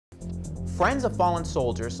Friends of fallen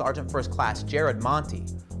soldiers, Sergeant First Class Jared Monti,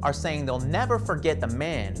 are saying they'll never forget the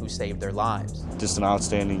man who saved their lives. Just an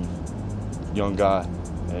outstanding young guy,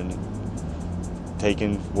 and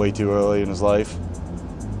taken way too early in his life,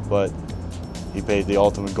 but he paid the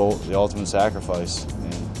ultimate goal, the ultimate sacrifice,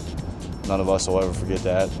 and none of us will ever forget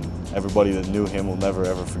that. And everybody that knew him will never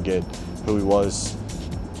ever forget who he was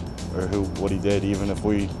or what he did. Even if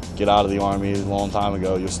we get out of the Army a long time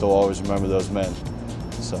ago, you'll still always remember those men.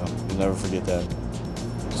 So you'll never forget that.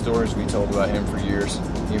 Stories we told about him for years,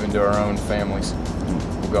 even to our own families.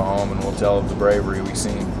 We'll go home and we'll tell of the bravery we've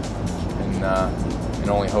seen, and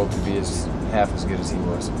only hope to be half as good as he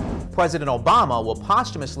was. President Obama will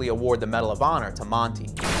posthumously award the Medal of Honor to Monti.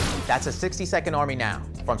 That's a 60-second Army Now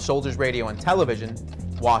from Soldiers Radio and Television,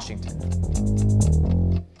 Washington.